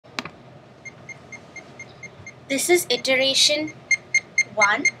This is iteration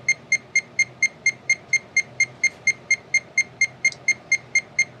 1.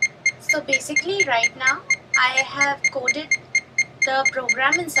 So basically right now I have coded the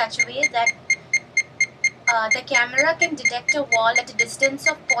program in such a way that the camera can detect a wall at a distance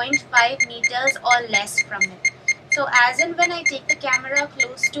of 0.5 meters or less from it. So as in when I take the camera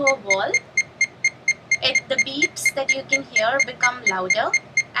close to a wall, the beeps that you can hear become louder,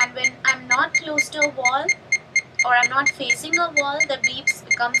 and when I'm not close to a wall or I'm not facing a wall, the beeps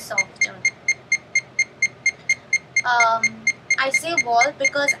become softer. I say wall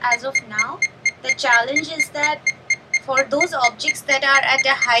because as of now, the challenge is that for those objects that are at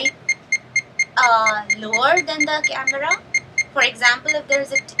a height lower than the camera, for example, if there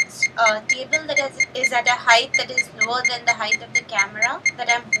is a table that is at a height that is lower than the height of the camera that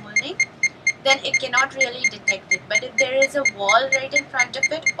I'm holding, then it cannot really detect it. But if there is a wall right in front of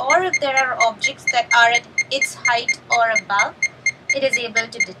it, or if there are objects that are at its height or above, it is able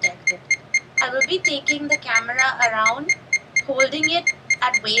to detect it. I will be taking the camera around, holding it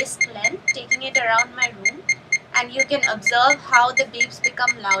at waist length, taking it around my room, and you can observe how the beeps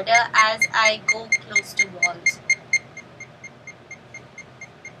become louder as I go close to walls.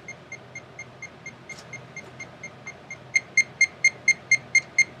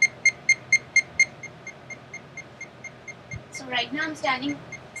 So right now I'm standing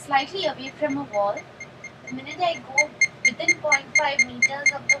slightly away from a wall. The minute I go within 0.5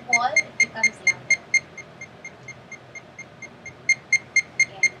 meters of the wall, it becomes louder.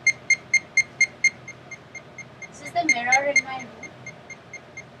 Again. This is the mirror in my room.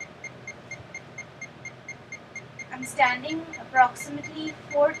 I'm standing approximately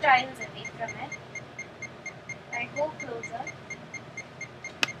 4 tiles away from it. I go closer.